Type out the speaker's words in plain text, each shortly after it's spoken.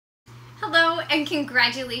and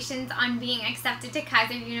congratulations on being accepted to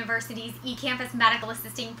Kaiser University's eCampus Medical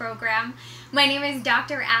Assisting Program. My name is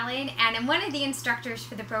Dr. Allen, and I'm one of the instructors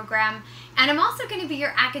for the program, and I'm also going to be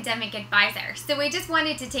your academic advisor. So I just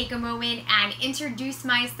wanted to take a moment and introduce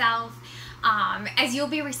myself, as you'll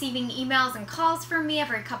be receiving emails and calls from me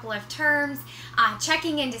every couple of terms,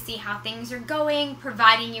 checking in to see how things are going,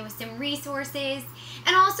 providing you with some resources,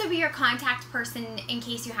 and also be your contact person in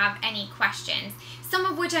case you have any questions. Some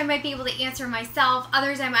of which I might be able to answer myself,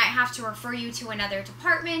 others I might have to refer you to another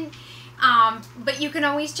department, but you can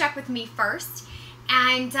always check with me first.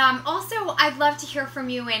 And also, I'd love to hear from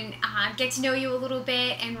you and get to know you a little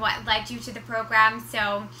bit and what led you to the program.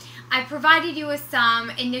 So I provided you with some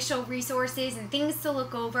initial resources and things to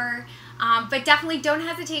look over, but definitely don't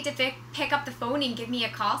hesitate to pick up the phone and give me a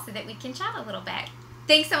call so that we can chat a little bit.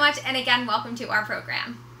 Thanks so much, and again, welcome to our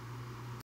program.